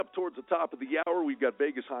Up towards the top of the hour, we've got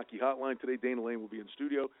Vegas Hockey Hotline today. Dana Lane will be in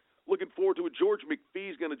studio. Looking forward to it. George McPhee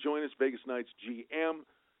is going to join us, Vegas Knights GM.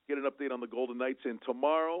 Get an update on the Golden Knights. And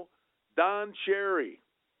tomorrow, Don Cherry,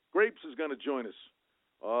 Grapes, is going to join us.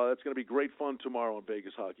 That's going to be great fun tomorrow on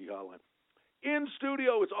Vegas Hockey Hotline. In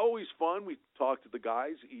studio, it's always fun. We talk to the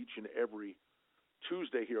guys each and every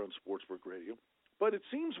Tuesday here on Sportsbook Radio. But it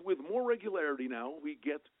seems with more regularity now, we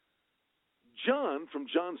get John from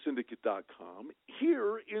johnsyndicate.com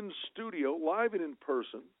here in studio, live and in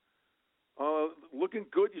person. Looking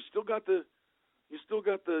good. You still got the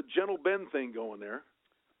Gentle Ben thing going there.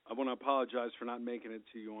 I want to apologize for not making it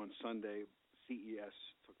to you on Sunday. CES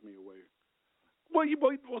took me away. Well,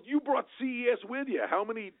 you brought CES with you. How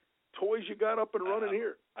many toys you got up and running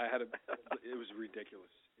here? It was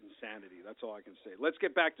ridiculous. Insanity. That's all I can say. Let's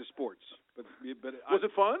get back to sports. But was it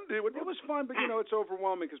fun? It was fun, but it's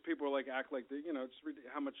overwhelming because people are act like it's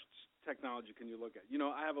how much technology can you look at?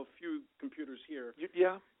 I have a few computers here.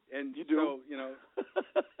 Yeah, and you do. So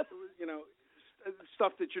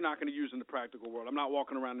stuff that you're not going to use in the practical world. I'm not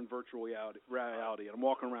walking around in virtual reality. I'm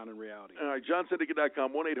walking around in reality. All right,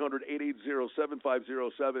 johnsyndicate.com,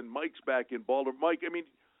 1-800-880-7507. Mike's back in Baltimore. Mike, have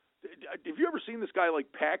you ever seen this guy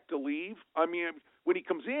packed to leave? When he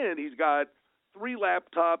comes in, he's got 3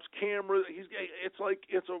 laptops, cameras. It's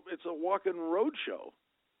a walking road show.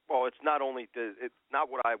 Well, it's not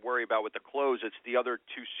what I worry about with the clothes. It's the other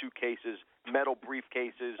 2 suitcases, metal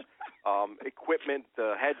briefcases, equipment,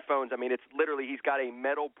 the headphones. It's literally he's got a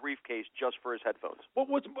metal briefcase just for his headphones. Well,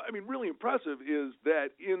 what's really impressive is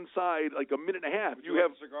that inside a minute and a half you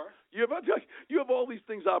have a cigar. You have all these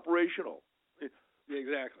things operational. Yeah,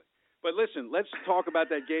 exactly. But listen, let's talk about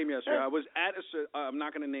that game yesterday. I was at I'm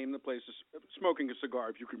not going to name the place, smoking a cigar,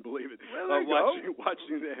 if you can believe it, well,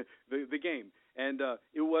 watching the game. And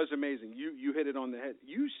it was amazing. You hit it on the head.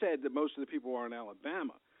 You said that most of the people are in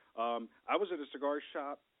Alabama. I was at a cigar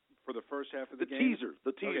shop for the first half of the game.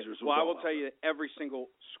 The teasers. Okay. Well, I will tell you that every single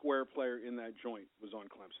square player in that joint was on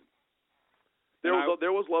Clemson. There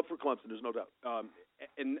was love for Clemson, there's no doubt.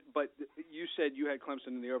 But you said you had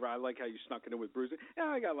Clemson in the over. I like how you snuck it in with Bruce. Yeah,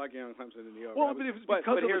 I got lucky on Clemson in the over. Well, but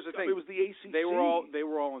here's the thing: it was the ACC. They were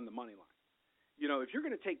all on the money line. If you're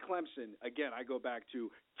going to take Clemson again, I go back to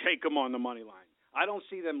take them on the money line. I don't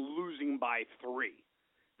see them losing by 3.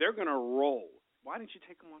 They're going to roll. Why didn't you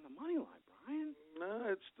take them on the money line, Brian? No,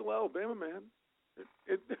 it's still Alabama, man.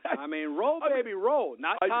 Roll, baby, roll.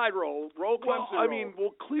 Not tide roll. Roll Clemson roll.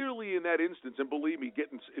 Well, clearly in that instance, and believe me,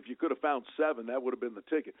 if you could have found 7, that would have been the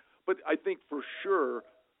ticket. But I think for sure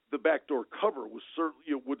the backdoor cover would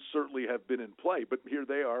certainly have been in play. But here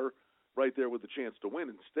they are, right there with the chance to win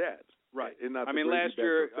instead. Right. And not last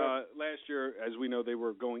year, as we know, they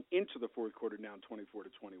were going into the fourth quarter down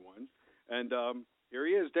 24-21, and here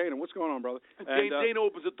he is, Dana. What's going on, brother? Dana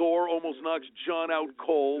opens the door, almost knocks John out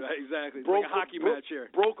cold. Exactly. Broke like a hockey match here.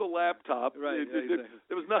 Broke a laptop. Right. Exactly.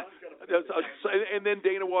 It was not. And then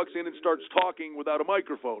Dana walks in and starts talking without a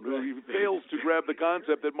microphone. He fails to grab the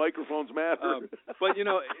concept that microphones matter. But we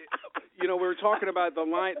were talking about the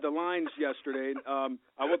lines yesterday.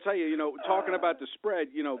 I will tell you, talking about the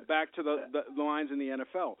spread. Back to the lines in the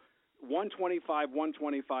NFL. 125,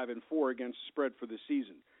 125, and 4 against the spread for the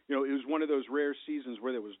season. It was one of those rare seasons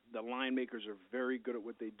where the line makers are very good at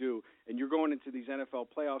what they do, and you're going into these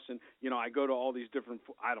NFL playoffs, and I go to all these different.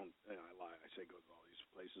 I lie. I say go to all these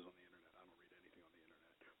places on the internet. I don't read anything on the internet.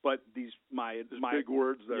 But these my big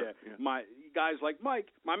words there. Yeah. My guys like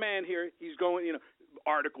Mike, my man here. He's going.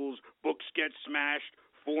 Articles, books get smashed.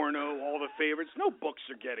 4-0, all the favorites. No books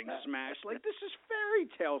are getting smashed. This is fairy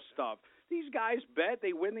tale stuff. These guys bet,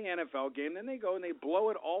 they win the NFL game, then they go and they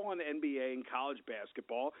blow it all on the NBA and college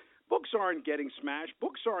basketball. Books aren't getting smashed.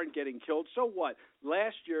 Books aren't getting killed. So what?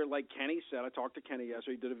 Last year, like Kenny said, I talked to Kenny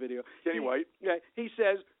yesterday. He did a video. Kenny White. Yeah. He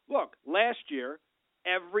says, look, last year,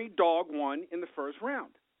 every dog won in the first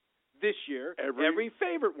round. This year, every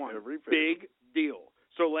favorite won. Big deal.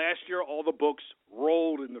 So last year, all the books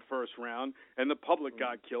rolled in the first round, and the public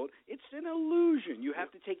got killed. It's an illusion. You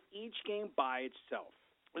have to take each game by itself.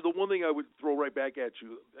 The one thing I would throw right back at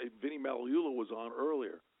you, Vinny Magliulo was on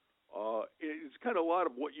earlier. It's kind of a lot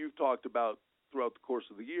of what you've talked about throughout the course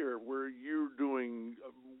of the year, where you're doing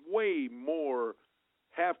way more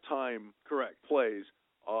halftime plays.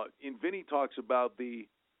 And Vinny talks about the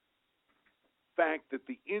fact that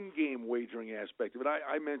the in-game wagering aspect of it.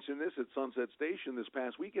 I mentioned this at Sunset Station this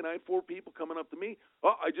past weekend. I had 4 people coming up to me.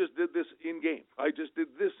 Oh, I just did this in-game. I just did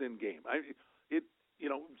this in-game.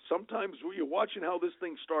 Sometimes when you're watching how this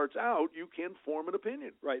thing starts out, you can form an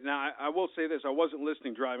opinion. Right. Now, I will say this. I wasn't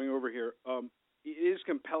listening driving over here. It is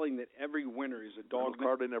compelling that every winner is a dog.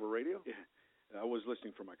 Card I never radio? Yeah. I was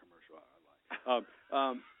listening for my commercial. I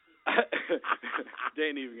lied.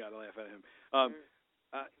 Dane even got to laugh at him.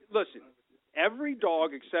 Listen, every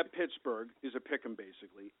dog except Pittsburgh is a pick'em,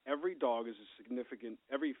 basically. Every dog is a significant.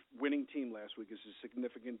 Every winning team last week is a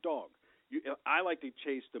significant dog. I like to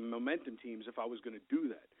chase the momentum teams if I was going to do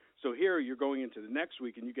that. So here you're going into the next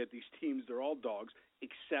week and you get these teams. They're all dogs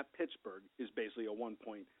except Pittsburgh is basically a 1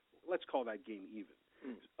 point. Let's call that game even.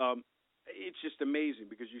 It's just amazing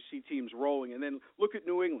because you see teams rolling. And then look at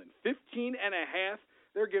New England, 15.5.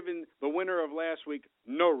 They're giving the winner of last week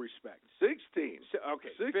no respect. 16.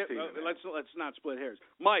 Okay. 16. Let's not split hairs.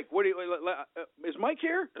 Mike, what do you? Is Mike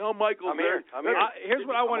here? No, Michael's here. I'm here. Here's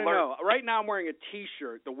what I want to know. Right now, I'm wearing a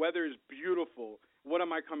T-shirt. The weather is beautiful. What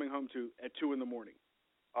am I coming home to at 2 in the morning?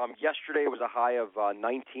 Yesterday it was a high of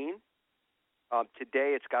 19.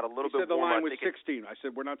 Today it's got a little bit warmer. You said the line was 16. I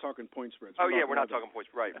said we're not talking point spreads. We're not talking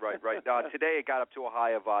points. Right. Today it got up to a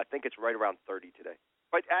high of I think it's right around 30 today.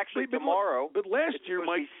 But actually tomorrow, but last year,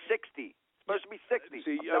 Mike, it's supposed to be 60.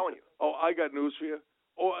 See, I'm telling you. Oh, I got news for you.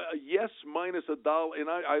 Oh, yes, minus $1, and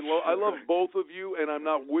I love both of you, and I'm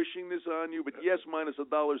not wishing this on you, but yes, minus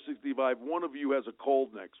 $1.65. One of you has a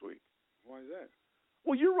cold next week. Why is that?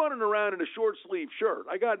 Well, you're running around in a short-sleeve shirt.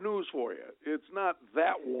 I got news for you. It's not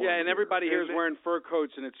that warm. Yeah, and everybody here is wearing fur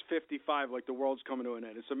coats, and it's 55 like the world's coming to an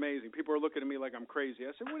end. It's amazing. People are looking at me like I'm crazy.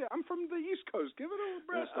 I said, I'm from the East Coast. Give it a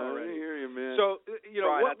rest already. I hear you, man. So,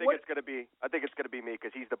 Brian, I think it's going to be me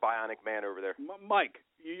because he's the bionic man over there. Mike,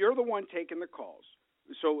 you're the one taking the calls.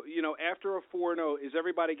 So, after a 4-0, is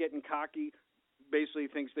everybody getting cocky? Basically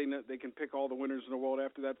thinks they can pick all the winners in the world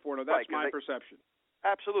after that 4-0. That's my perception.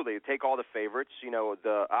 Absolutely. Take all the favorites.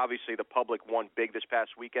 Obviously the public won big this past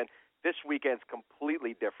weekend. This weekend's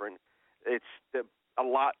completely different. It's a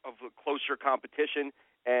lot of closer competition,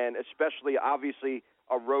 and especially, obviously,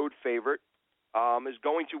 a road favorite is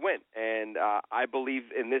going to win. And I believe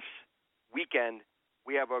in this weekend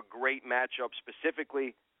we have a great matchup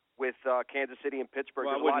specifically with Kansas City and Pittsburgh.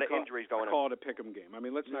 There's a lot of injuries going on. Call it a pick'em game. I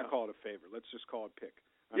mean, let's not call it a favorite. Let's just call it pick.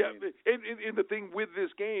 And the thing with this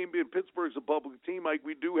game, in Pittsburgh's a public team, Mike,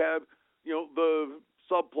 we do have, the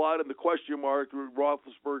subplot and the question mark with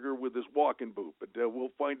Roethlisberger with his walking boot. But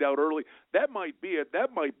we'll find out early. That might be it.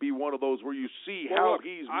 That might be one of those where you see how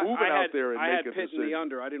he's moving out there and making a decision. I had Pitt in the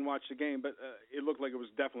under. I didn't watch the game, but it looked like it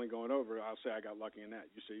was definitely going over. I'll say I got lucky in that.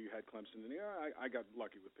 You say you had Clemson in the under. I got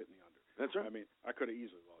lucky with Pitt in the under. That's right. I mean, I could have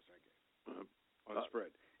easily lost that game on the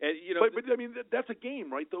spread. And, but I mean, that's a game,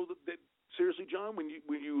 right, though, that seriously, John, when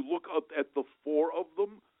you look up at the four of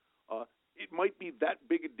them, it might be that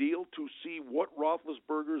big a deal to see what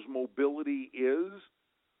Roethlisberger's mobility is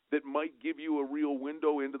that might give you a real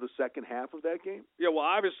window into the second half of that game? Yeah, well,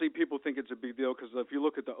 obviously people think it's a big deal because if you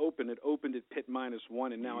look at the Open, it opened at Pitt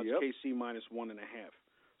 -1, and now it's KC -1.5.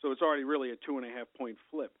 So it's already really a 2.5-point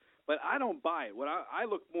flip. But I don't buy it. What I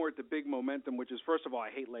look more at the big momentum, which is, first of all, I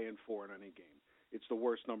hate laying 4 in any game. It's the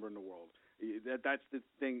worst number in the world. That's the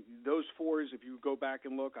thing. Those 4s, if you go back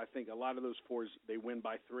and look, I think a lot of those 4s, they win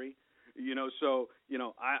by 3. So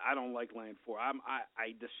I don't like laying 4.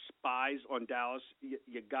 I despise on Dallas.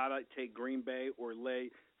 You gotta take Green Bay or lay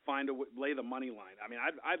the money line. I mean,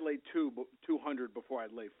 I'd lay 200 before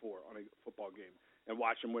I'd lay 4 on a football game and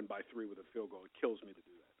watch them win by 3 with a field goal. It kills me to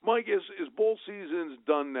do that. Mike, is bowl season's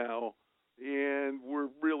done now, and we're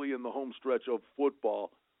really in the home stretch of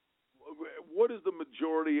football. What is the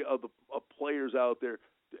majority of the players out there?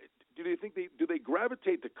 Do they think do they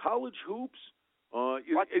gravitate to college hoops?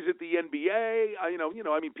 Is it the NBA?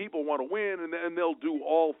 I mean, people want to win, and they'll do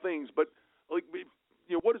all things. But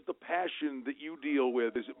what is the passion that you deal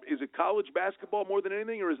with? Is it college basketball more than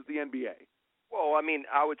anything, or is it the NBA? Well, I mean,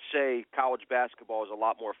 I would say college basketball is a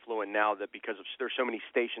lot more fluent now that because there's so many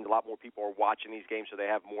stations, a lot more people are watching these games, so they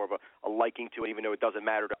have more of a liking to it, even though it doesn't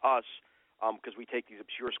matter to us. Because we take these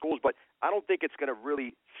obscure schools. But I don't think it's going to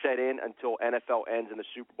really set in until NFL ends and the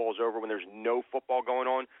Super Bowl is over when there's no football going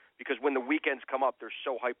on. Because when the weekends come up, they're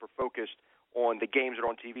so hyper-focused on the games that are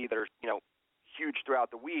on TV that are, huge throughout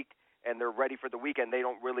the week, and they're ready for the weekend. They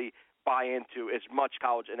don't really buy into as much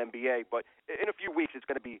college and NBA. But in a few weeks,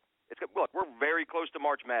 look, we're very close to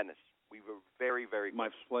March Madness. We were very, very close. My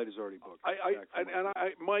flight is already booked.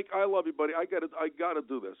 Mike, I love you, buddy. I gotta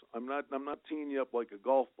do this. I'm not teeing you up like a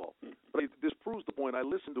golf ball, but this proves the point. I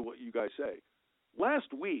listen to what you guys say.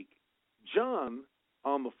 Last week, John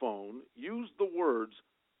on the phone used the words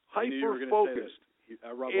hyper-focused,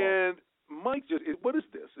 and Mike, what is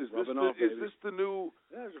this? Is this the new?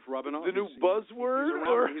 Yeah, just rubbing off. The new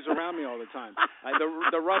buzzword? He's around me all the time.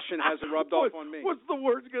 The Russian hasn't rubbed off on me. What's the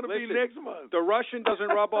word's going to be next month? The Russian doesn't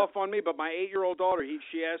rub off on me, but my 8-year-old daughter, he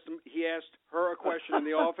asked her a question in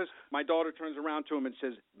the office. My daughter turns around to him and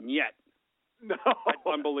says, "Nyet." No,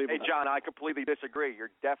 unbelievable. Hey, John, I completely disagree.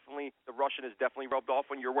 The Russian is definitely rubbed off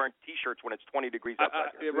when you're wearing T-shirts when it's 20 degrees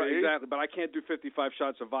outside. Right, exactly. But I can't do 55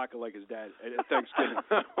 shots of vodka like his dad at Thanksgiving.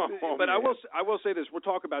 But I will say this: we'll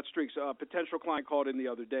talk about streaks. A potential client called in the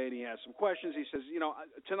other day and he asked some questions. He says,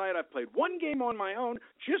 tonight I've played one game on my own,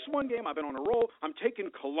 just one game. I've been on a roll. I'm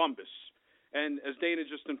taking Columbus. And as Dana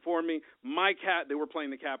just informed me, they were playing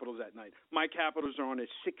the Capitals that night. My Capitals are on a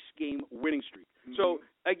 6-game winning streak. Mm-hmm. So,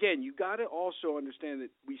 again, you got to also understand that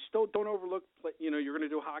we still don't overlook, you're going to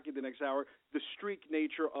do hockey the next hour, the streak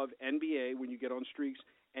nature of NBA when you get on streaks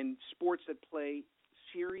and sports that play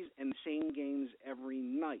series and same games every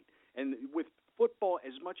night. And with football,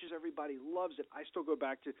 as much as everybody loves it, I still go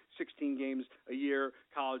back to 16 games a year,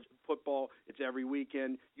 college football, it's every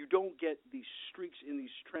weekend. You don't get these streaks in these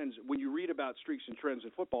trends. When you read about streaks and trends in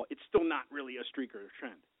football, it's still not really a streak or a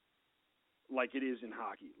trend like it is in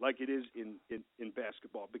hockey, like it is in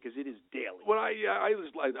basketball, because it is daily. Well, I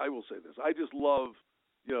will say this. I just love,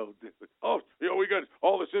 we got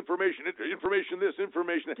all this information this,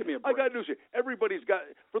 information that. Give me a break. I got news here. Everybody's got,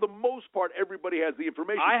 for the most part, everybody has the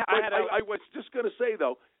information. I was just going to say,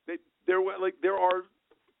 though, that there are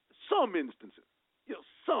some instances,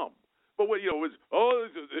 some. But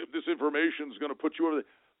this information is going to put you over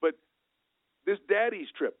there. But this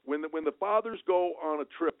daddy's trip, when the fathers go on a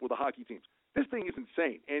trip with the hockey teams, this thing is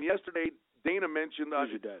insane. And yesterday, Dana mentioned Who's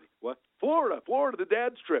your daddy? What? Florida, the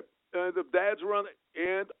dad's trip. The dads were on,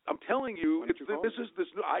 and I'm telling you, it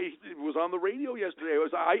was on the radio yesterday.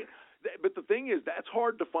 But the thing is, that's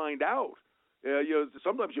hard to find out.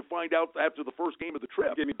 Sometimes you find out after the first game of the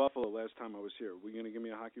trip. You gave me Buffalo last time I was here. Were you going to give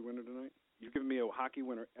me a hockey winner tonight? You've given me a hockey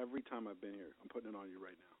winner every time I've been here. I'm putting it on you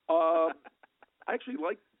right now. I actually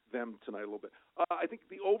like them tonight a little bit. I think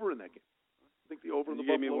the over in that game. I think the over in the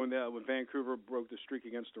Buffalo. You gave me when Vancouver broke the streak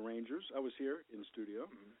against the Rangers. I was here in studio.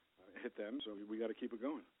 Mm-hmm. Hit them, so we got to keep it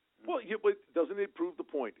going. Well, but doesn't it prove the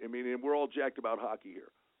point? I mean, and we're all jacked about hockey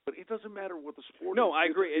here. But it doesn't matter what the sport is. No, I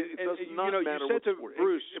agree. It does not matter what the sport.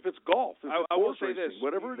 Bruce, if it's golf, I will say racing, this.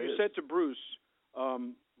 Whatever it is. You said to Bruce,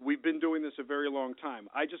 we've been doing this a very long time.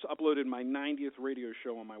 I just uploaded my 90th radio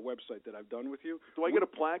show on my website that I've done with you. Do I get a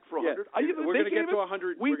plaque for 100? Yeah. We're going to get to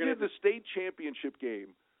 100. We did the state championship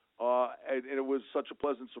game, and it was such a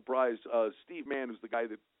pleasant surprise. Steve Mann, who's the guy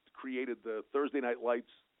that created the Thursday Night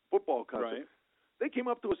Lights football concert, they came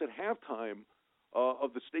up to us at halftime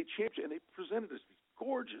of the state championship, and they presented us these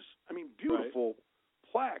gorgeous, beautiful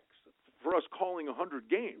plaques for us calling 100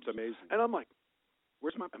 games. It's amazing. And I'm like,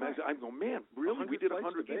 where's my plaque? I'm going, man, really? We did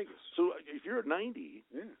 100 games. Vegas. So if you're at 90,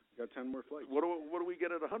 you got 10 more flights. What do we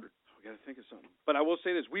get at 100? We got to think of something. But I will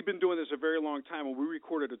say this: we've been doing this a very long time, and we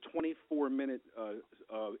recorded a 24-minute,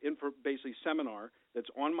 basically seminar that's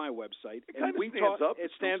on my website. It stands up.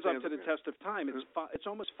 It stands up to the test of time. It's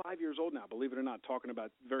almost 5 years old now, believe it or not. Talking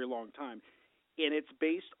about very long time, and it's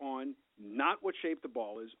based on not what shape the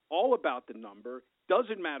ball is, all about the number.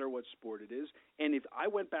 Doesn't matter what sport it is. And if I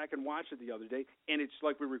went back and watched it the other day, and it's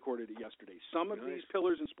like we recorded it yesterday. Some of these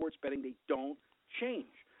pillars in sports betting, they don't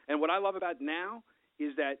change. And what I love about now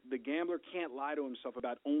is that the gambler can't lie to himself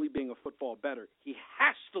about only being a football bettor. He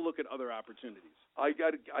has to look at other opportunities. I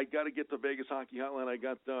got to get the Vegas Hockey Hotline. I'm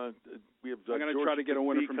going to try to get a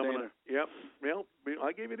winner from Dana. Yep. Well,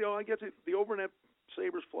 I gave you the overnight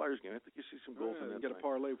Sabres Flyers game. I think you see some goals in that. Get a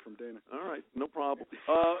parlay from Dana. All right, no problem.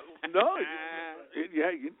 No,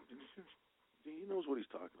 he knows what he's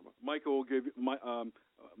talking about. Michael will give you.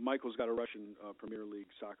 Michael's got a Russian Premier League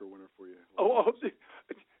soccer winner for you.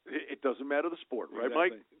 It doesn't matter the sport, right,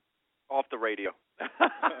 exactly. Mike? Off the radio.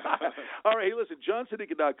 All right, hey, listen,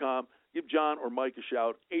 JohnSidika.com. Give John or Mike a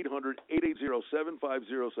shout,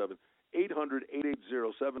 800-880-7507,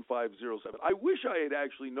 800-880-7507. I wish I had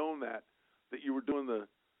actually known that you were doing the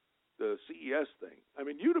CES thing. I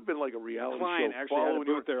mean, you'd have been like a reality client show. Actually had a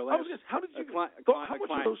booth there last. How did you? How much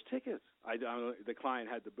are those tickets? I don't know. The client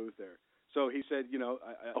had the booth there, so he said, you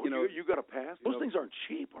got a pass. Those things aren't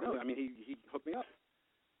cheap, are they? I mean, he hooked me up.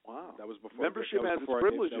 Wow. That was before membership has its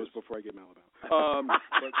privileges. That was before I gave him Alabama.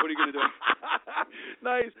 But what are you going to do?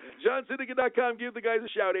 Nice. JohnSidika.com. Give the guys a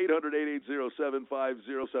shout.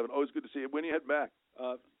 800-880-7507. Always good to see you. When are you heading back?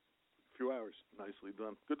 A few hours. Nicely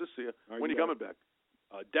done. Good to see you. When are you coming back?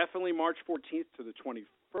 Definitely March 14th to the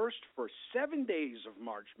 21st for 7 days of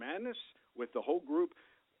March Madness with the whole group.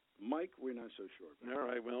 Mike, we're not so sure. All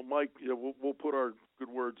right, well, Mike, we'll put our good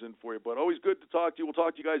words in for you. But always good to talk to you. We'll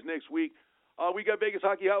talk to you guys next week. We got Vegas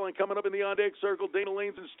Hockey Hotline coming up in the on-deck circle. Dana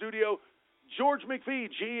Lane's in studio. George McPhee,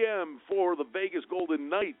 GM for the Vegas Golden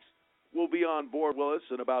Knights, will be on board with us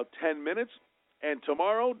in about 10 minutes. And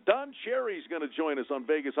tomorrow, Don Cherry's going to join us on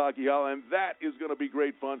Vegas Hockey Hotline. That is going to be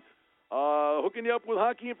great fun. Hooking you up with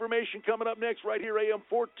hockey information coming up next right here, AM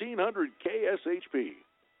 1400 KSHP.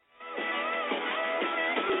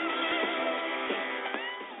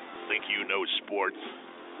 Think you know sports?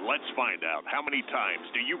 Let's find out. How many times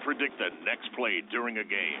do you predict the next play during a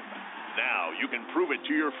game? Now you can prove it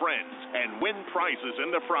to your friends and win prizes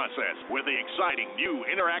in the process with the exciting new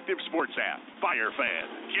interactive sports app, FireFan.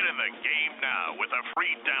 Get in the game now with a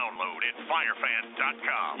free download at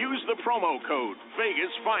firefan.com. Use the promo code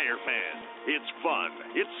VegasFireFan. It's fun,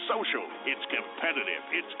 it's social, it's competitive,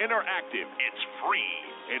 it's interactive, it's free,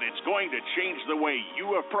 and it's going to change the way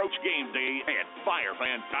you approach game day at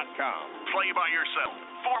firefan.com. Play by yourself,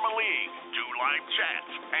 form a league, do live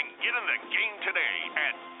chats, and get in the game today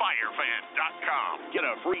at firefan.com. Get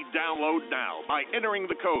a free download now by entering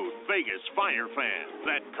the code VegasFireFan.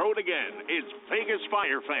 That code again is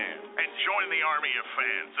VegasFireFan. And join the army of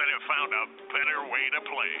fans that have found a better way to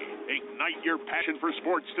play. Ignite your passion for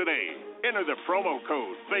sports today. Enter the promo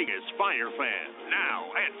code VegasFireFan now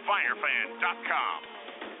at firefan.com.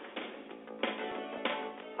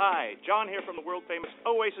 Hi, John here from the world-famous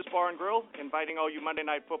Oasis Bar and Grill, inviting all you Monday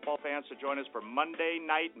Night Football fans to join us for Monday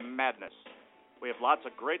Night Madness. We have lots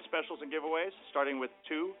of great specials and giveaways, starting with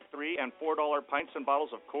 $2, $3, and $4 pints and bottles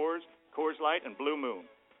of Coors, Coors Light, and Blue Moon,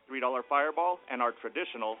 $3 Fireball, and our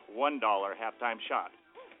traditional $1 halftime shot.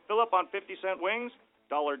 Fill up on 50-cent wings,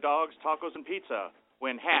 dollar dogs, tacos, and pizza.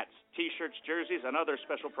 Win hats, T-shirts, jerseys, and other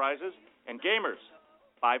special prizes. And gamers,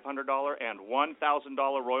 $500 and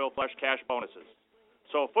 $1,000 Royal Flush cash bonuses.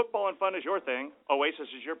 So if football and fun is your thing, Oasis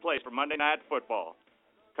is your place for Monday Night Football.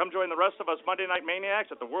 Come join the rest of us Monday Night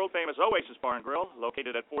Maniacs at the world-famous Oasis Bar and Grill,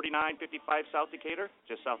 located at 4955 South Decatur,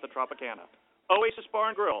 just south of Tropicana. Oasis Bar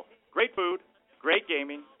and Grill. Great food, great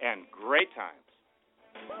gaming, and great times.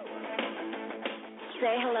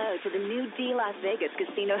 Say hello to the new D Las Vegas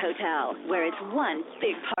Casino Hotel, where it's one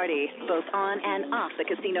big party, both on and off the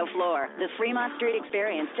casino floor. The Fremont Street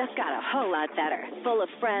experience just got a whole lot better. Full of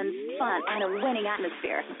friends, fun, and a winning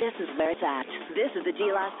atmosphere. This is where it's at. This is the D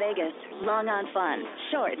Las Vegas. Long on fun,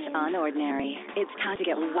 short on ordinary. It's time to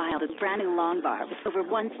get wild at the brand new Long Bar with over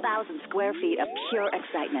 1,000 square feet of pure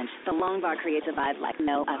excitement. The Long Bar creates a vibe like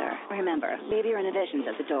no other. Remember, leave your inhibitions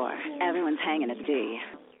at the door. Everyone's hanging at the D.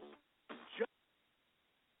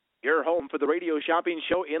 Your home for the radio shopping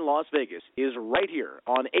show in Las Vegas is right here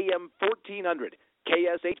on AM 1400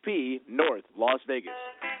 KSHP North Las Vegas.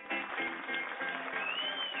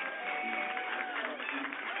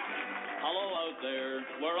 Hello out there,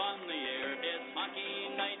 we're on the air, it's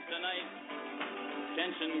hockey night tonight.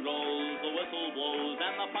 Tension grows, the whistle blows,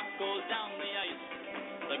 and the puck goes down the ice.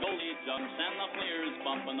 The goalie jumps and the players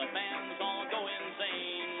bump and the fans all go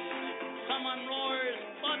insane. Someone roars,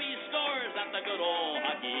 Bobby scores at the good old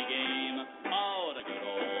hockey game. Oh, the good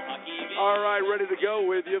old hockey game. All right, ready to go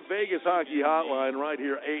with you. Vegas Hockey Hotline right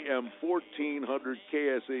here, AM 1400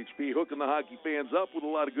 KSHP, hooking the hockey fans up with a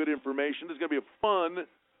lot of good information. This is going to be a fun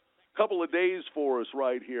couple of days for us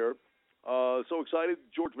right here. So excited.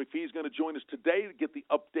 George McPhee is going to join us today to get the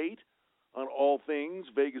update on all things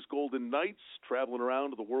Vegas Golden Knights, traveling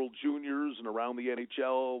around to the World Juniors and around the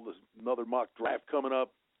NHL. There's another mock draft coming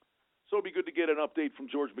up. So it'd be good to get an update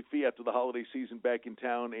from George McPhee after the holiday season back in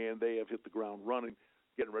town, and they have hit the ground running,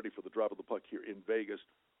 getting ready for the drop of the puck here in Vegas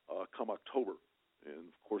come October. And,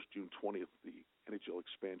 of course, June 20th, the NHL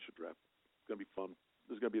expansion draft. It's going to be fun.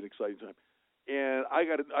 This is going to be an exciting time. And I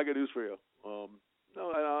got news for you.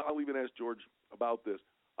 I'll even ask George about this.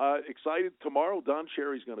 Excited tomorrow, Don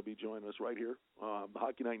Cherry's going to be joining us right here, the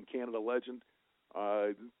Hockey Night in Canada legend,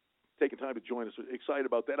 taking time to join us. Excited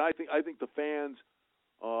about that. I think the fans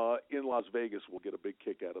in Las Vegas will get a big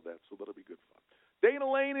kick out of that, so that'll be good fun. Dana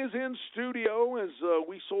Lane is in studio as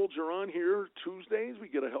we soldier on here Tuesdays. We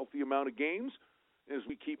get a healthy amount of games as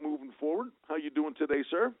we keep moving forward. How you doing today,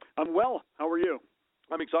 sir? I'm well. How are you?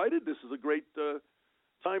 I'm excited. This is a great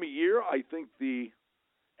time of year. I think the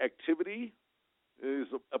activity is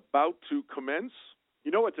about to commence.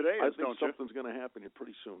 You know what today is, I think don't you? something's going to happen here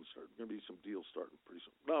pretty soon, sir. There's going to be some deals starting pretty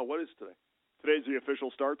soon. No, what is today? Today's the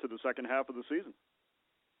official start to the second half of the season.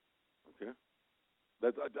 Okay.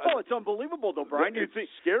 It's unbelievable, though, Brian. It's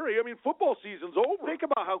scary. I mean, football season's over. Think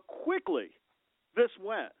about how quickly this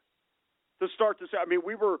went to start this. I mean,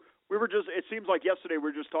 we were just. It seems like yesterday we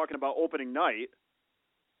were just talking about opening night,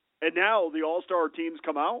 and now the All-Star teams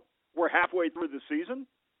come out. we're halfway through the season,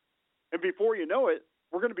 and before you know it,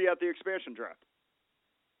 we're going to be at the expansion draft.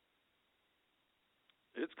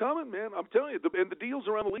 It's coming, man. I'm telling you, and the deals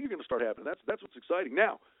around the league are going to start happening. That's what's exciting.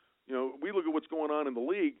 Now, we look at what's going on in the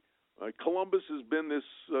league. Columbus has been this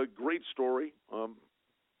great story,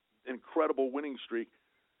 incredible winning streak.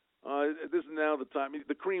 This is now the time.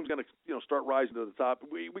 The cream's going to start rising to the top.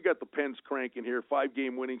 We got the Pens cranking here,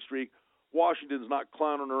 5-game winning streak. Washington's not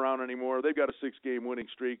clowning around anymore. They've got a 6-game winning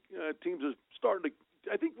streak. Teams are starting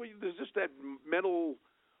to. I think there's just that mental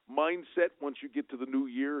mindset once you get to the new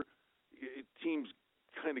year. Teams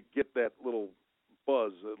kind of get that little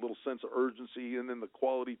buzz, a little sense of urgency, and then the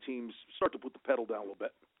quality teams start to put the pedal down a little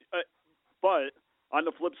bit. But on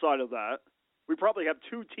the flip side of that, we probably have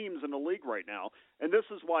 2 teams in the league right now, and this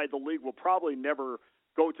is why the league will probably never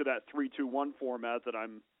go to that 3-2-1 format that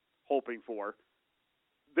I'm hoping for.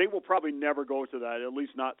 They will probably never go to that, at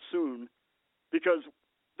least not soon, because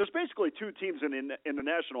there's basically 2 teams in the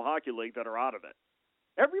National Hockey League that are out of it.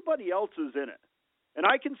 Everybody else is in it. And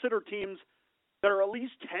I consider teams that are at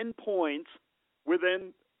least 10 points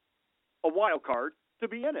within a wild card to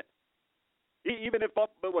be in it. Even if,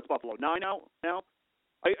 what's Buffalo, 9 out now?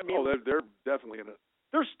 I mean, they're definitely in it.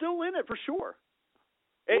 They're still in it for sure.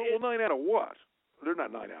 Well, 9 out of what? They're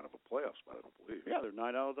not 9 out of a playoff spot, I don't believe. Yeah, they're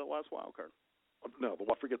 9 out of the last wild card. No,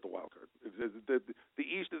 forget the wild card. The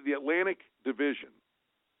East of the Atlantic Division.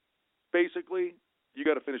 Basically, you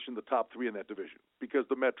got to finish in the top 3 in that division because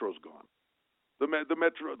the Metro's gone. The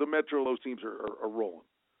Metro, those teams are rolling.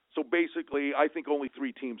 So basically, I think only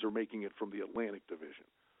 3 teams are making it from the Atlantic Division.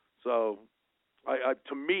 So,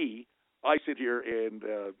 to me, I sit here and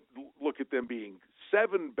look at them being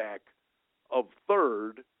 7 back of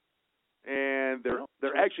third, and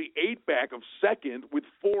they're actually 8 back of second with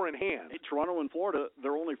 4 in hand. Hey, Toronto and Florida,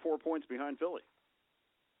 they're only 4 points behind Philly.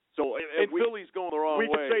 So Philly's going the wrong way.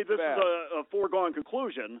 We could say this is a foregone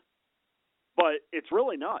conclusion, but it's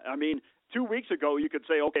really not. I mean, 2 weeks ago you could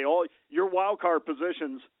say, okay, all your wild card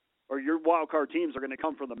positions or your wild card teams are going to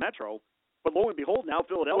come from the Metro. But lo and behold, now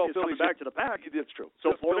Philadelphia's coming back to the pack. That's true.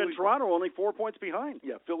 So Florida and Toronto are only 4 points behind.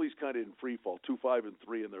 Yeah, Philly's kind of in free fall,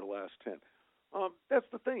 2-5-3 in their last 10. That's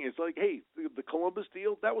the thing. It's like, hey, the Columbus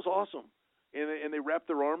deal, that was awesome, and they wrapped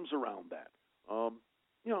their arms around that.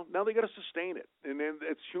 Now they got to sustain it, and then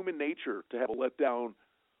it's human nature to have a letdown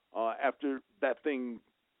after that thing.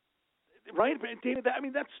 Right, Dana?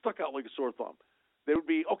 That stuck out like a sore thumb. They would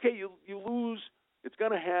be, okay, you lose, it's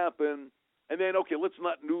going to happen. And then, okay, let's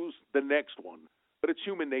not lose the next one. But it's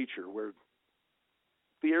human nature where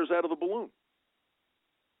the air's out of the balloon.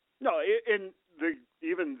 No,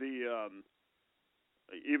 even the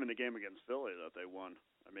game against Philly that they won,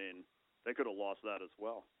 they could have lost that as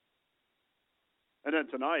well. And then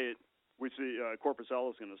tonight, we see Korpisalo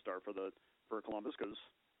is going to start for Columbus because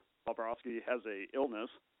Bobrovsky has a illness,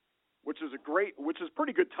 which is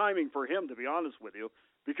pretty good timing for him, to be honest with you,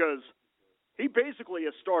 because he basically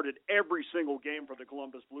has started every single game for the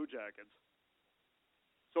Columbus Blue Jackets.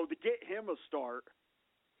 So to get him a start,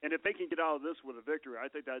 and if they can get out of this with a victory, I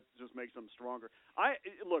think that just makes them stronger.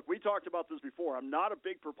 Look, we talked about this before. I'm not a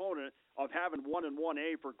big proponent of having 1 and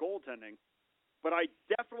 1A for goaltending, but I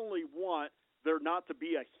definitely want there not to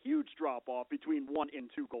be a huge drop-off between 1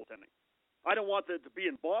 and 2 goaltending. I don't want that to be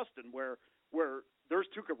in Boston where there's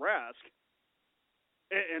Tuukka Rask,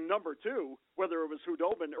 and number 2, whether it was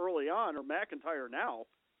Hudobin early on or McIntyre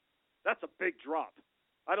now, that's a big drop.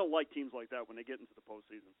 I don't like teams like that when they get into the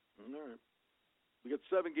postseason. All right. We got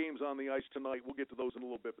 7 games on the ice tonight. We'll get to those in a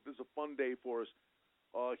little bit, but this is a fun day for us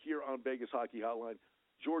here on Vegas Hockey Hotline.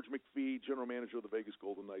 George McPhee, general manager of the Vegas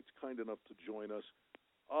Golden Knights, kind enough to join us.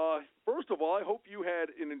 First of all, I hope you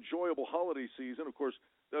had an enjoyable holiday season. Of course,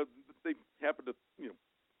 they happened to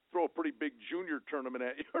throw a pretty big junior tournament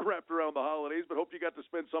at you wrapped around the holidays, but hope you got to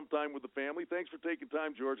spend some time with the family. Thanks for taking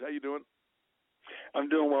time, George. How you doing? I'm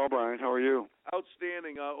doing well, Brian. How are you?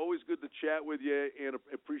 Outstanding. Always good to chat with you, and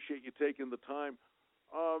appreciate you taking the time.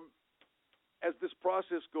 As this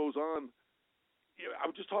process goes on,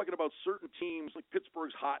 I'm just talking about certain teams, like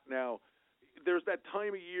Pittsburgh's hot now. There's that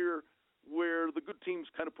time of year where the good teams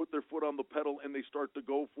kind of put their foot on the pedal and they start to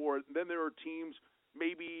go for it. And then there are teams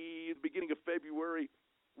maybe at the beginning of February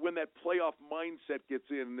when that playoff mindset gets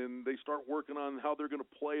in and they start working on how they're going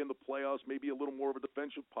to play in the playoffs, maybe a little more of a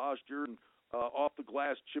defensive posture and off the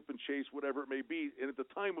glass, chip and chase, whatever it may be. And at the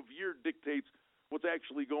time of year dictates what's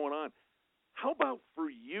actually going on. How about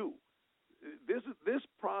for you? This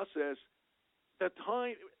process, the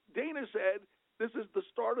time, Dana said this is the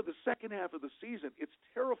start of the second half of the season. It's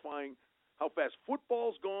terrifying how fast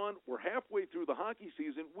football's gone. We're halfway through the hockey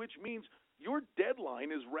season, which means your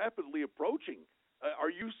deadline is rapidly approaching. Are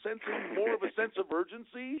you sensing more of a sense of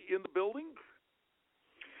urgency in the building?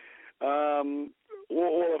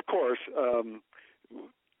 Well, of course.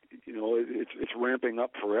 It's ramping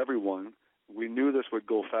up for everyone. We knew this would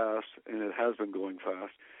go fast, and it has been going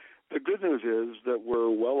fast. The good news is that we're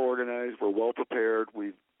well organized, we're well prepared.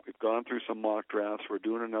 We've gone through some mock drafts. We're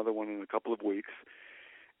doing another one in a couple of weeks,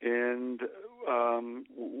 and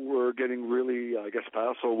we're getting really, I guess,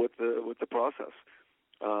 facile with the process.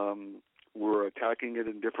 We're attacking it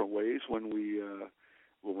in different ways when we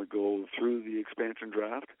go through the expansion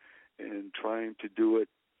draft, and trying to do it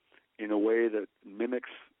in a way that mimics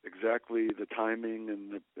exactly the timing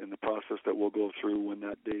and the process that we'll go through when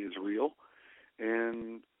that day is real.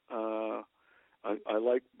 And I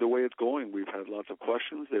like the way it's going. We've had lots of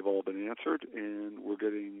questions. They've all been answered, and we're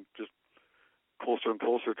getting just closer and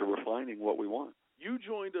closer to refining what we want. You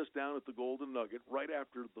joined us down at the Golden Nugget right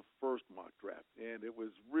after the first mock draft, and it was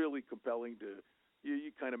really compelling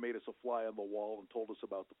you kind of made us a fly on the wall and told us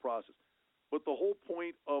about the process. But the whole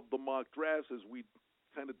point of the mock drafts, as we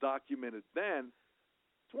kind of documented then,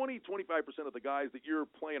 20-25% of the guys that you're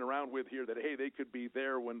playing around with here that, hey, they could be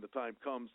there when the time comes,